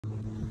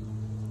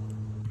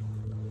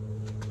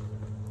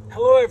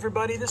Hello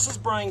everybody, this is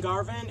Brian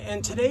Garvin,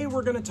 and today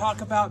we're going to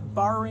talk about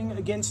borrowing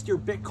against your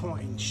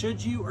Bitcoin.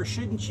 Should you or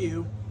shouldn't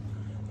you?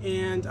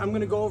 And I'm going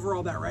to go over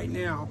all that right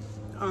now.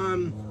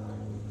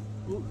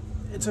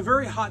 It's a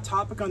very hot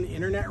topic on the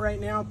internet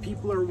right now.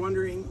 People are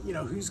wondering,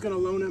 who's going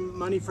to loan them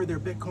money for their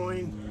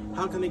Bitcoin?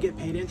 How can they get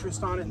paid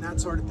interest on it and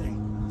that sort of thing.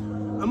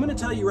 I'm going to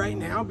tell you right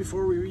now,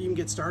 before we even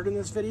get started in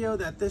this video,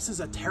 that this is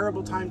a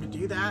terrible time to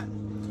do that.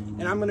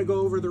 And I'm going to go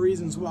over the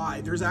reasons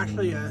why. There's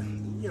actually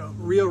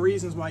real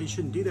reasons why you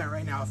shouldn't do that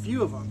right now, a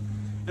few of them.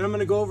 And I'm going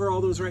to go over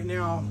all those right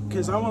now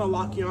because I want to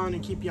lock you on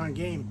and keep you on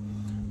game.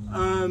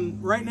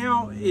 Right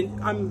now,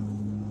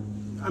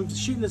 I'm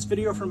shooting this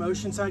video from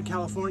Oceanside,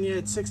 California.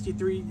 It's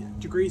 63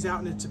 degrees out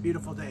and it's a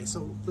beautiful day.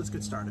 So let's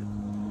get started.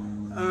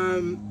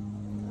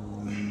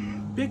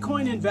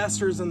 Bitcoin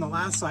investors in the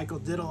last cycle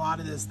did a lot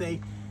of this. They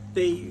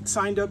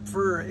signed up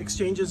for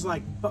exchanges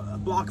like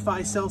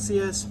BlockFi,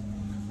 Celsius,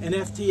 and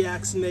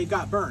FTX, and they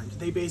got burned.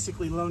 They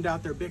basically loaned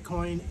out their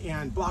Bitcoin,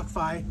 and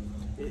BlockFi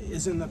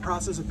is in the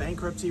process of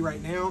bankruptcy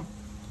right now.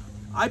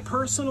 I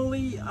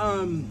personally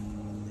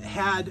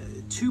had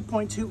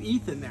 2.2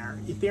 ETH in there,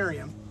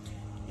 Ethereum,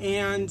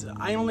 and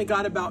I only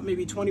got about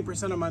maybe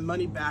 20% of my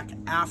money back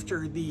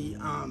after the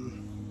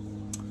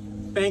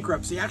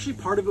bankruptcy. Actually,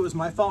 part of it was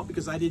my fault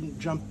because I didn't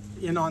jump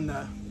in on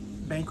the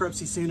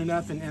bankruptcy soon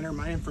enough and enter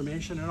my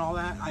information and all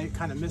that. I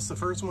kind of missed the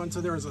first one,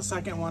 so there was a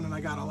second one and I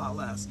got a lot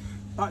less.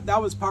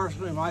 That was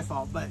partially my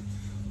fault, but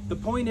the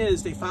point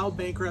is they filed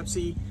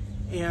bankruptcy,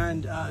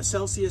 and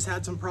Celsius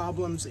had some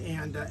problems,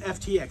 and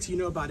FTX, you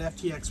know about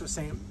FTX with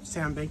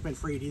Sam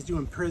Bankman-Fried. He's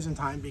doing prison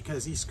time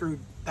because he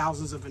screwed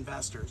thousands of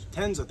investors,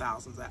 tens of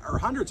thousands, or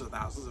hundreds of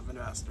thousands of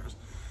investors.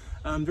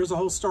 There's a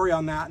whole story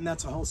on that, and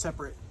that's a whole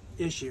separate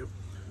issue.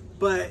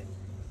 But,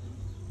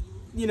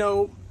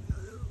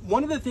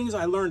 one of the things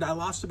I learned, I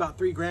lost about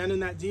 $3 grand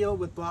in that deal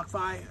with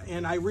BlockFi,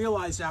 and I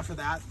realized after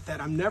that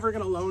I'm never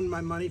going to loan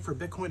my money for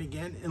Bitcoin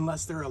again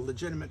unless they're a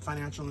legitimate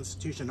financial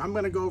institution. I'm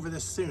going to go over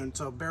this soon,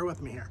 so bear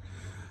with me here.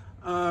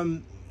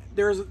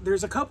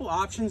 There's a couple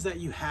options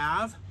that you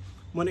have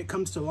when it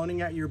comes to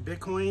loaning out your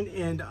Bitcoin,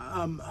 and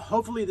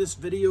hopefully this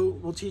video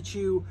will teach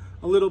you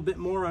a little bit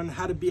more on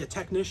how to be a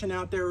technician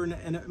out there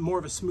and more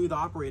of a smooth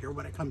operator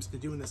when it comes to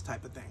doing this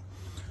type of thing.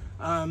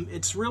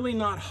 It's really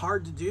not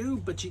hard to do,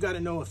 but you got to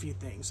know a few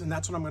things, and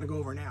that's what I'm going to go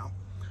over now.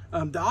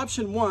 The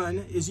option one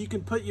is you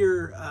can put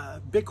your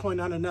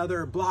Bitcoin on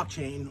another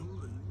blockchain,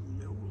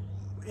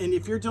 and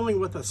if you're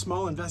dealing with a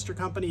small investor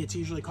company, it's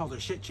usually called a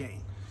shit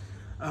chain.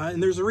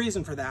 And there's a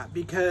reason for that,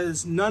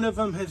 because none of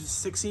them have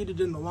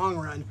succeeded in the long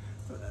run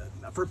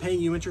for paying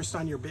you interest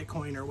on your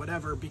Bitcoin or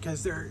whatever,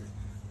 because they're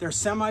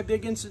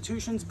semi-big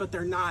institutions, but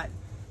they're not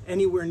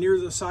anywhere near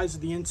the size of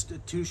the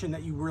institution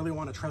that you really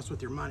want to trust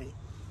with your money.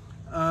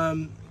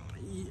 Okay,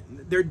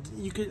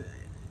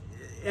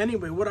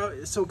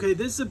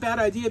 this is a bad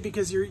idea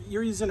because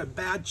you're using a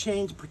bad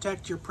chain to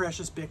protect your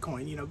precious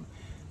Bitcoin.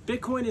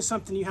 Bitcoin is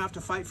something you have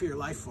to fight for your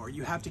life for.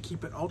 You have to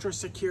keep it ultra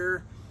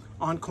secure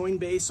on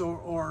Coinbase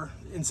or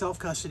in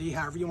self-custody,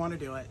 however you want to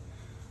do it.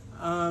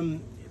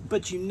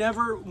 But you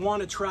never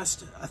want to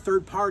trust a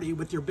third party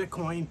with your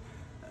Bitcoin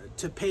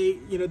to pay,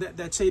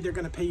 that say they're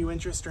going to pay you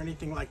interest or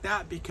anything like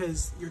that,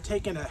 because you're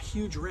taking a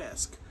huge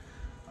risk.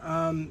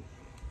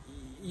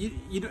 You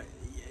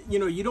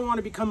don't want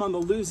to become on the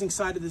losing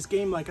side of this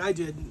game like I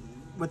did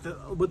with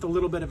a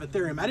little bit of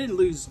Ethereum. I didn't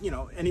lose,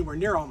 anywhere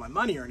near all my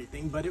money or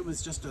anything, but it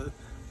was just a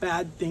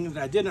bad thing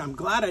that I did. And I'm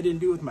glad I didn't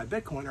do it with my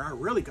Bitcoin, or I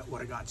really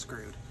would have got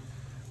screwed.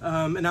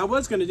 And I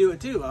was going to do it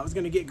too. I was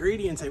going to get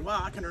greedy and say,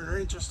 wow, I can earn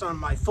interest on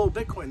my full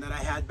Bitcoin that I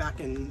had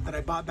that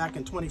I bought back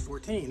in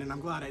 2014. And I'm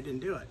glad I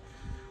didn't do it.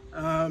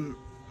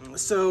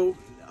 So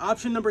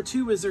option number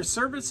two is there's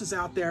services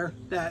out there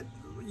that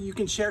you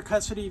can share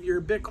custody of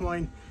your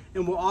Bitcoin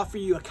and will offer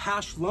you a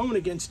cash loan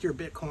against your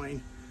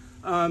Bitcoin.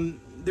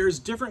 There's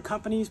different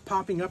companies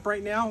popping up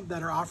right now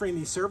that are offering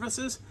these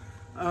services.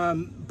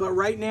 But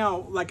right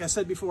now, like I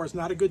said before, it's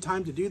not a good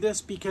time to do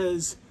this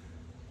because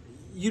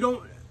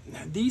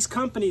these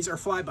companies are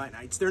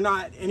fly-by-nights. They're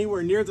not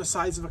anywhere near the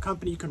size of a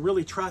company you can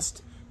really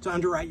trust to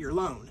underwrite your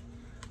loan.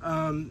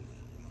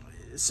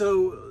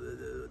 So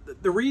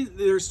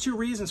there's two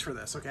reasons for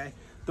this, okay?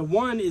 The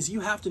one is you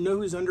have to know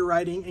who's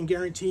underwriting and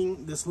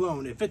guaranteeing this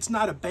loan. If it's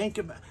not a bank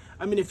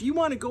if you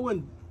want to go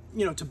in,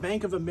 to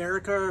Bank of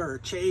America or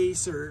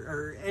Chase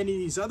or any of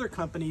these other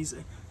companies,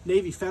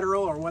 Navy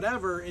Federal or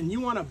whatever, and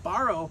you want to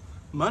borrow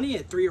money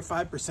at 3 or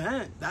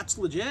 5%, that's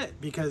legit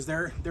because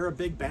they're a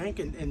big bank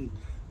and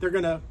they're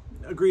going to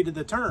agree to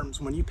the terms.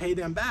 When you pay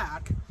them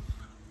back,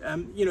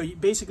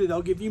 basically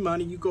they'll give you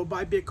money, you go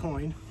buy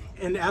Bitcoin,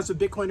 and as the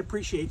Bitcoin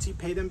appreciates, you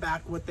pay them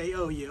back what they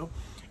owe you.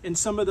 And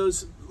some of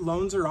those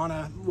loans are on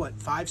a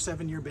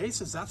 5-7 year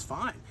basis. That's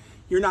fine.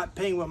 You're not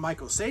paying what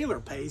Michael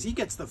Saylor pays. He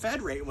gets the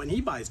Fed rate when he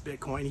buys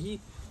Bitcoin.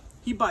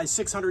 He buys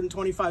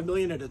 625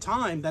 million at a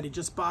time that he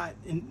just bought,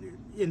 and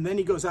then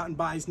he goes out and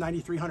buys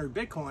 9,300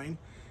 Bitcoin,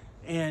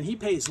 and he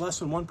pays less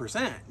than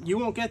 1%. You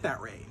won't get that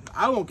rate.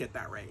 I won't get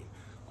that rate.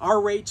 Our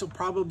rates will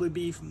probably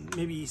be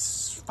maybe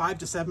 5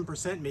 to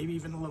 7%, maybe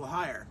even a little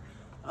higher.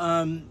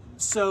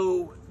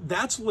 So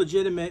that's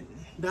legitimate.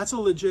 That's a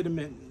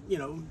legitimate,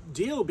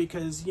 deal,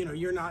 because,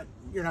 you're not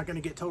going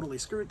to get totally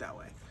screwed that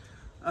way.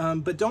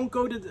 But don't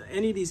go to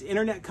any of these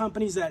internet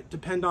companies that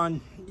depend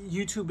on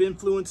YouTube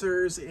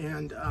influencers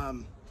and,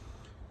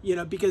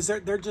 because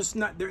they're just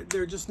not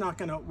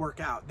going to work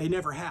out. They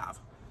never have.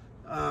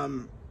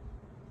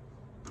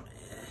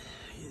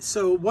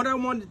 So what I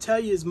wanted to tell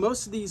you is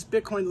most of these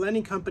Bitcoin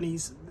lending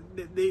companies,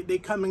 they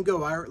come and go.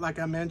 Like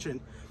I mentioned,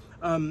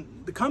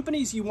 the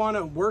companies you want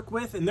to work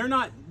with, and they're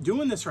not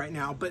doing this right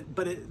now, but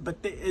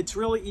it's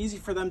really easy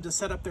for them to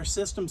set up their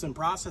systems and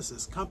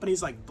processes.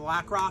 Companies like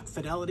BlackRock,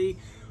 Fidelity,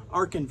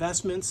 ARK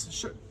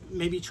Investments,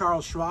 maybe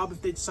Charles Schwab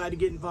if they decide to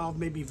get involved,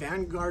 maybe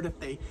Vanguard if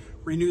they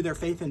renew their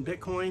faith in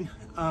Bitcoin.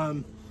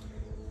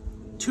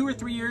 2 or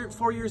 3 years,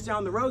 4 years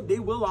down the road, they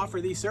will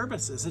offer these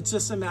services. It's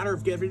just a matter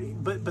of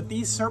getting, but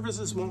these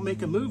services won't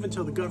make a move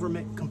until the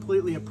government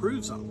completely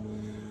approves them.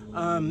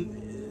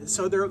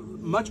 So they're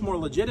much more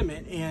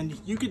legitimate, and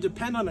you could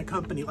depend on a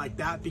company like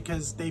that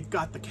because they've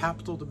got the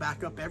capital to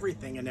back up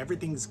everything, and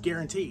everything's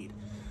guaranteed.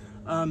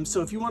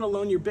 So if you want to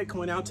loan your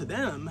Bitcoin out to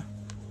them,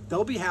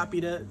 they'll be happy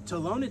to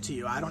loan it to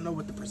you. I don't know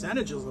what the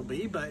percentages will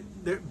be, but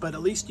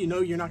at least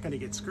you're not going to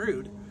get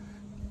screwed.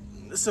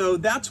 So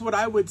that's what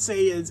I would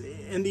say is,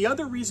 and the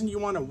other reason you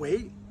want to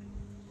wait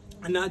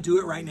and not do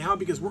it right now,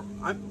 because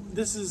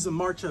this is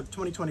March of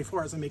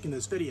 2024 as I'm making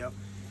this video.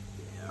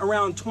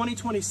 Around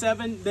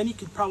 2027, then you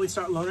could probably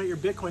start loaning out your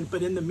Bitcoin.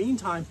 But in the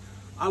meantime,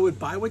 I would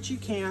buy what you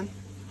can,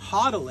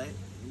 hodl it,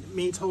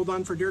 means hold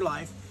on for dear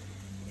life,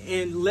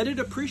 and let it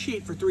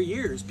appreciate for 3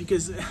 years.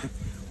 Because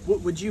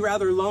would you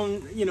rather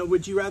loan,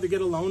 would you rather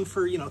get a loan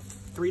for,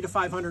 $300 to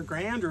 $500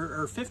 grand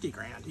or 50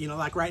 grand?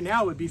 Like right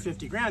now it would be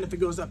 50 grand. If it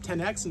goes up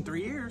 10x in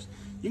 3 years,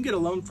 you can get a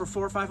loan for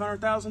 $400,000 or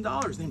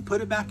 $500,000. Then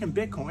put it back in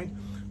Bitcoin,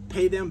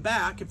 pay them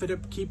back if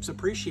it keeps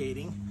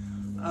appreciating.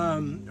 My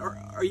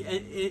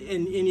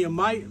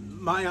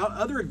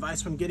other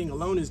advice when getting a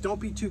loan is don't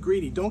be too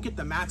greedy. Don't get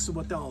the max of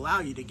what they'll allow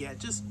you to get.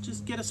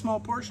 Just get a small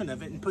portion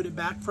of it and put it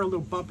back for a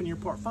little bump in your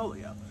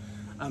portfolio.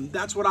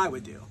 That's what I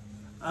would do.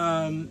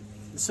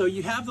 So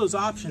you have those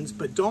options,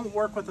 but don't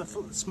work with a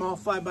small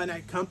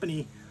fly-by-night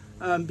company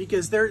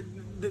because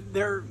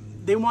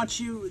they want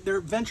you. They're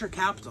venture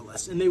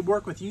capitalists, and they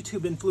work with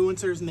YouTube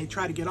influencers, and they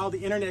try to get all the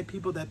internet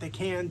people that they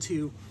can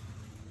to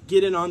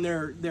get in on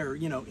their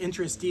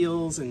interest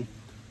deals and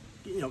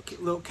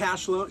little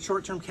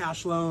short-term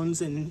cash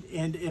loans. And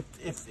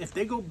if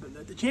they go,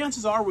 the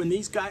chances are when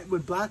these guys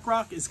with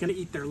BlackRock is going to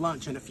eat their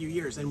lunch in a few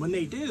years, and when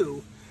they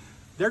do,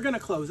 they're going to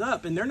close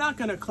up, and they're not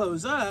going to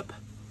close up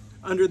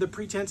under the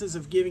pretenses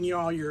of giving you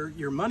all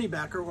your money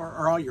back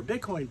or all your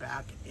Bitcoin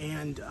back.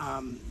 And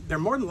they're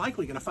more than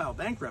likely going to file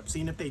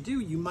bankruptcy. And if they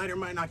do, you might or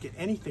might not get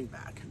anything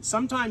back.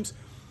 Sometimes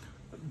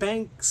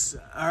banks,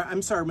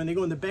 when they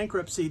go into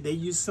bankruptcy, they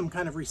use some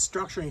kind of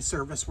restructuring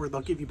service where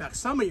they'll give you back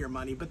some of your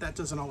money, but that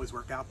doesn't always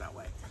work out that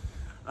way.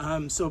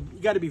 So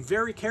you got to be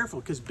very careful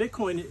because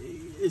Bitcoin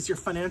is your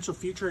financial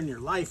future in your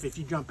life if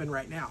you jump in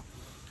right now.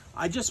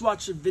 I just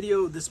watched a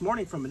video this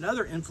morning from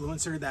another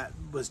influencer that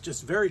was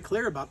just very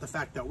clear about the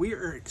fact that we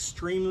are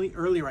extremely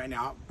early right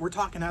now. We're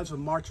talking as of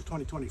March of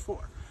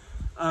 2024.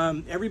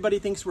 Everybody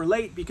thinks we're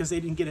late because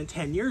they didn't get in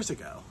 10 years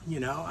ago.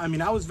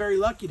 I was very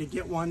lucky to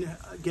get one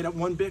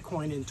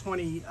Bitcoin in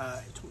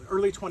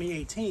early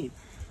 2018,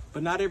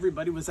 but not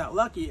everybody was that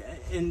lucky.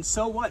 And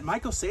so what?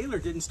 Michael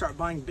Saylor didn't start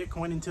buying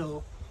Bitcoin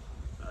until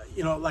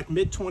like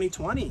mid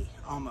 2020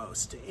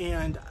 almost,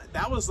 and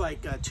that was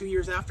like 2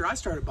 years after I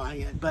started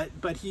buying it.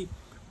 But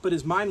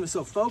his mind was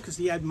so focused.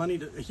 He had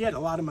a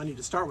lot of money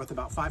to start with,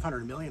 about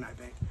 500 million, I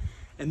think.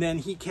 And then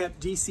he kept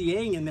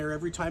DCAing in there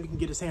every time he can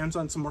get his hands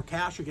on some more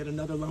cash or get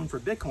another loan for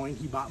Bitcoin.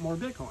 He bought more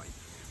Bitcoin.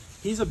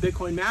 He's a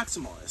Bitcoin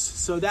maximalist,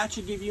 so that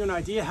should give you an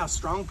idea how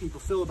strong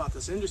people feel about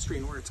this industry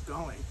and where it's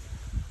going.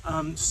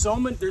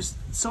 There's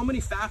so many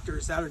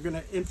factors that are going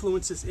to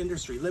influence this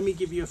industry. Let me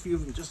give you a few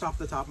of them just off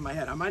the top of my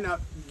head. I might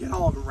not get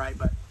all of them right,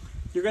 but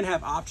you're going to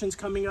have options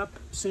coming up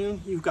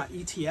soon. You've got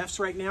ETFs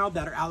right now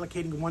that are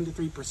allocating 1 to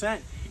 3%.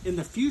 In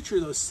the future,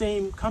 those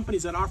same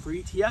companies that offer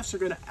ETFs are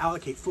going to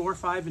allocate 4,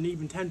 5, and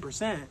even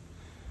 10%.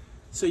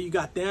 So you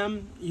got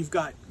them. You've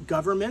got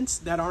governments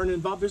that aren't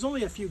involved. There's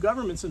only a few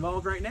governments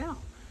involved right now.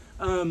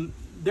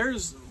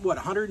 There's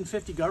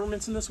 150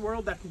 governments in this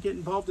world that can get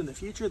involved in the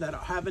future that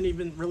haven't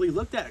even really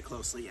looked at it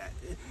closely yet.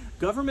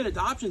 Government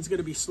adoption is going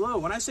to be slow.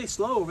 When I say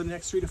slow, over the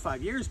next 3 to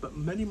 5 years, but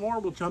many more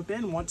will jump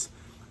in once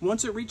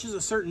it reaches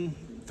a certain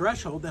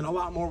threshold. Then a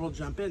lot more will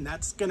jump in.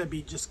 That's going to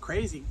be just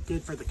crazy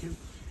good for the.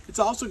 It's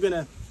also going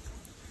to,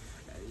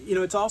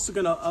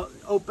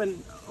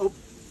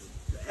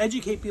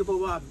 educate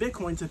people about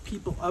Bitcoin to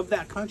people of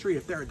that country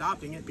if they're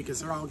adopting it, because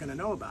they're all going to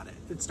know about it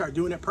and start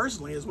doing it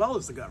personally as well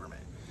as the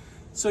government.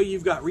 So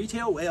you've got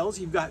retail whales,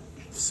 you've got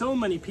so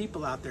many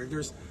people out there.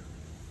 There's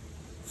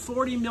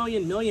 40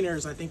 million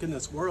millionaires, I think, in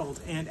this world.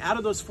 And out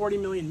of those 40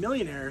 million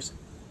millionaires,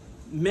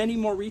 many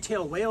more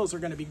retail whales are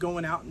going to be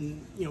going out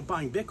and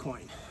buying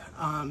Bitcoin.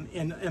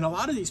 And a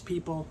lot of these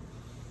people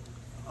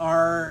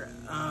are,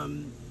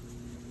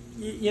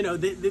 you know,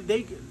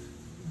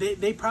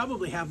 they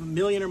probably have $1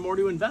 million or more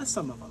to invest,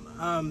 some of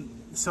them.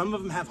 Some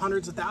of them have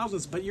hundreds of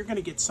thousands, but you're going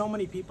to get so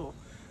many people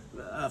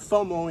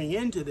FOMOing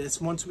into this.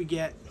 Once we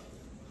get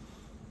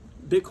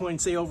Bitcoin,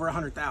 say, over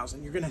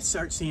 100,000, you're going to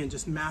start seeing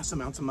just mass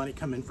amounts of money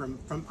come in from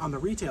on the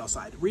retail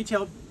side.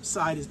 Retail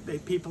side is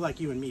people like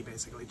you and me,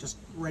 basically, just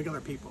regular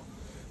people.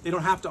 They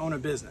don't have to own a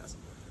business.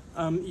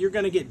 You're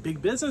going to get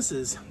big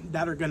businesses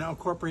that are going to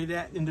incorporate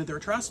that into their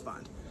trust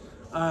fund.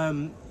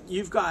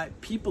 You've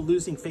got people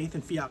losing faith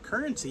in fiat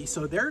currency,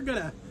 so they're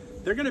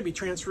gonna be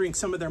transferring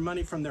some of their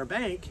money from their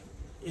bank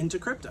into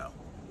crypto.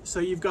 So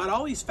you've got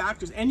all these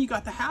factors, and you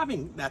got the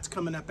halving that's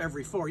coming up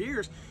every 4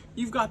 years.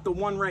 You've got the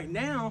one right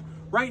now.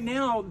 Right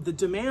now, the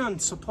demand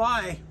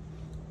supply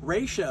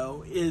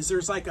ratio is,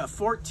 there's like a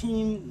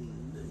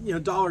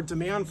 $14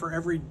 demand for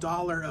every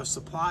dollar of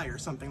supply or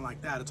something like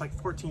that. It's like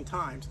 14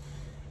 times.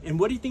 And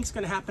what do you think is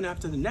going to happen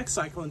after the next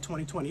cycle in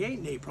 2028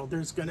 in April?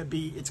 It's going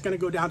to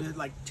go down to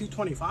like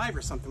 225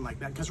 or something like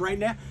that. Because right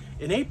now,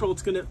 in April,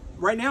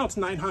 right now it's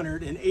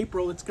 900. In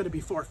April, it's going to be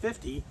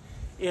 450.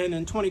 And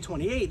in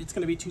 2028, it's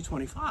going to be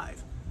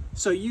 225.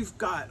 So you've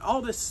got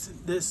all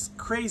this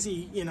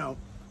crazy,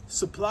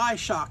 supply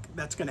shock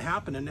that's going to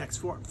happen in the next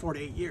 4 to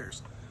 8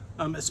 years.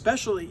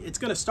 Especially, it's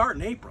going to start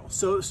in April.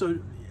 So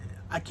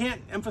I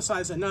can't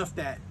emphasize enough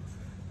that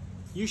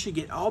you should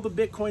get all the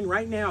Bitcoin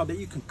right now that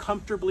you can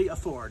comfortably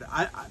afford.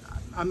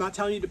 I'm not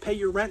telling you to pay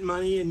your rent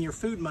money and your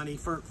food money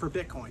for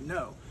Bitcoin,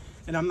 no.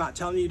 And I'm not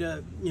telling you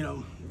to,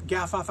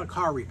 gaff off a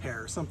car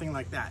repair or something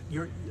like that.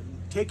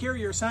 Take care of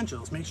your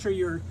essentials, make sure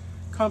you're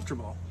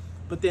comfortable.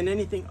 But then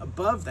anything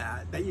above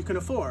that you can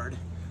afford,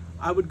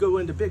 I would go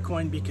into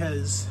Bitcoin,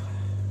 because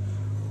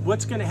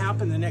what's going to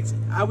happen the next,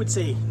 I would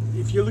say,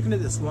 if you're looking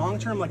at this long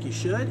term like you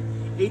should,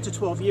 8 to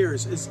 12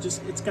 years,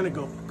 it's going to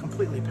go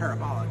completely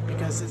parabolic,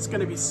 because it's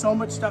going to be so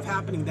much stuff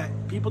happening that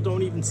people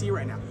don't even see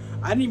right now.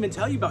 I didn't even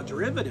tell you about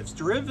derivatives.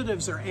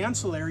 Derivatives are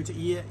ancillary to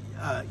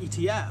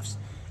ETFs,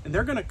 and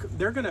they're going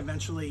to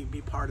eventually be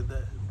part of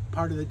the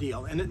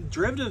deal. And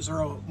derivatives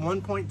are a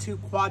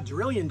 $1.2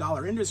 quadrillion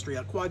industry.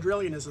 A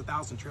quadrillion is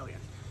 1,000 trillion.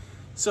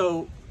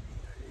 So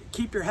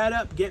keep your head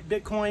up, get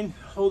Bitcoin,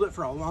 hold it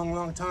for a long,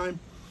 long time,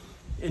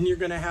 and you're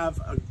going to have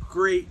a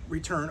great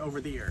return over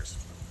the years.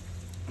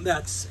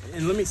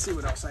 And let me see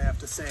what else I have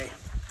to say.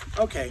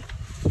 Okay.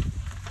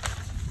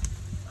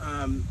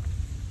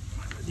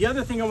 The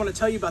other thing I want to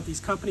tell you about these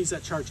companies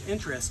that charge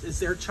interest is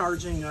they're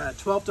charging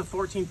 12 to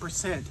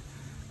 14%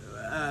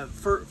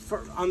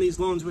 on these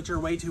loans, which are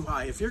way too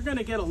high. If you're going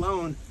to get a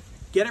loan,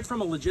 get it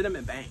from a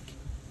legitimate bank.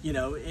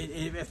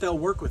 If they'll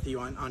work with you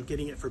on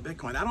getting it for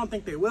Bitcoin. I don't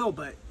think they will,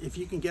 but if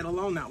you can get a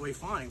loan that way,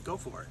 fine, go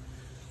for it.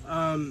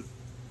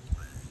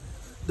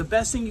 The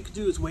best thing you could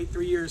do is wait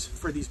 3 years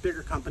for these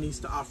bigger companies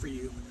to offer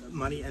you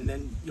money, and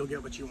then you'll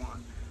get what you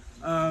want.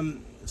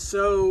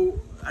 So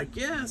I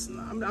guess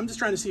I'm just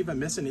trying to see if I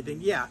miss anything.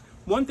 Yeah,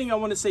 one thing I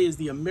want to say is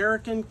the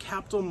American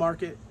capital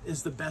market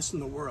is the best in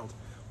the world.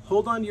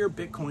 Hold on to your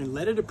Bitcoin,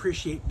 let it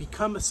appreciate,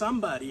 become a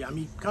somebody.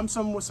 Become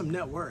someone with some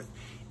net worth.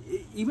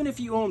 Even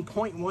if you own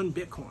 0.1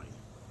 Bitcoin,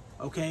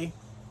 okay,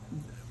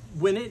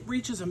 when it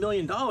reaches $1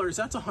 million,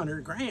 that's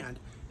 100 grand.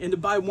 And to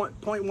buy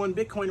 0.1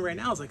 Bitcoin right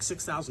now is like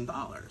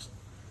 $6,000.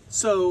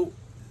 So,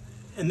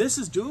 and this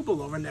is doable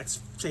over the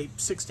next, say,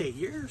 6 to 8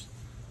 years.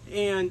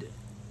 And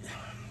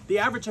the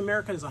average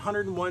American is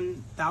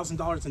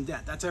 $101,000 in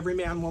debt. That's every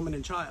man, woman,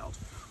 and child.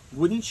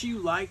 Wouldn't you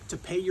like to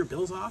pay your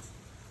bills off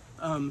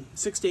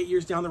 6 to 8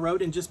 years down the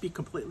road and just be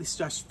completely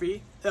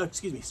stress-free?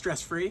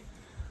 Stress-free.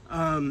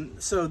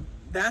 So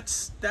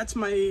that's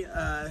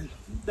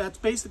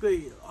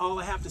basically all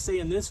I have to say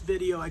in this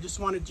video. I just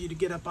wanted you to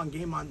get up on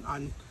game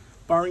on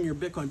borrowing your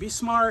Bitcoin. Be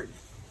smart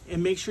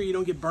and make sure you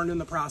don't get burned in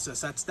the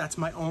process. That's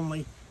my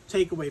only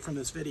takeaway from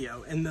this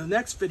video. In the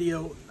next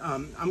video,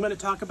 I'm going to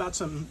talk about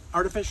some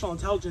artificial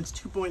intelligence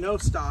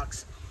 2.0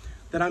 stocks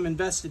that I'm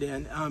invested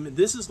in.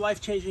 This is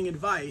life-changing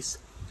advice.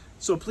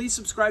 So please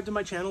subscribe to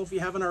my channel if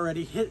you haven't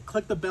already.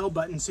 Click the bell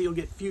button so you'll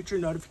get future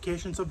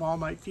notifications of all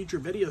my future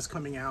videos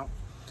coming out.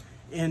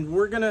 And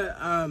we're going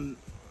to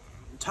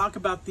talk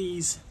about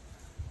these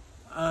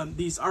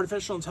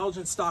artificial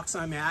intelligence stocks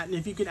I'm at, and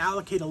if you can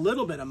allocate a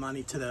little bit of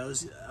money to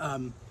those.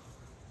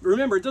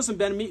 Remember, it doesn't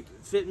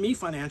benefit me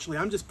financially.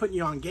 I'm just putting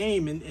you on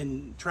game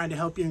and trying to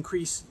help you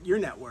increase your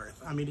net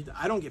worth.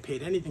 I don't get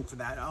paid anything for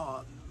that.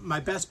 My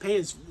best pay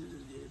is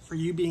for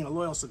you being a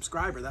loyal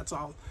subscriber. That's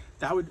all.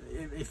 That would,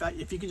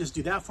 if you could just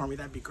do that for me,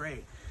 that'd be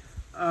great.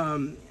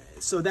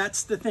 So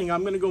that's the thing.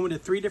 I'm going to go into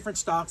 3 different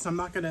stocks. I'm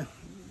not going to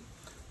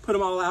put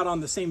them all out on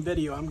the same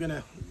video. I'm going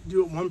to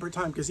do it one per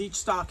time, because each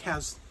stock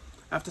I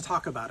have to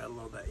talk about it a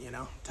little bit,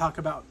 talk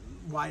about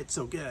why it's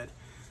so good.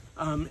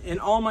 And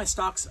all my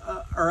stocks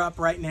are up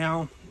right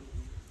now.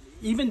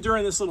 Even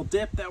during this little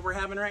dip that we're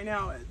having right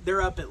now,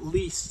 they're up at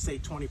least, say,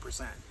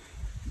 20%.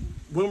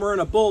 When we're in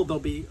a bull, they'll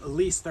be at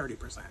least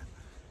 30%.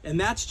 And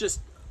that's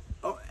just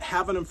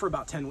having them for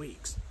about 10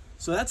 weeks.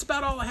 So that's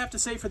about all I have to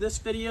say for this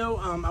video.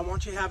 I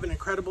want you to have an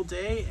incredible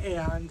day,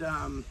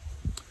 and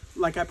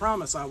like I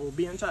promised, I will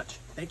be in touch.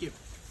 Thank you.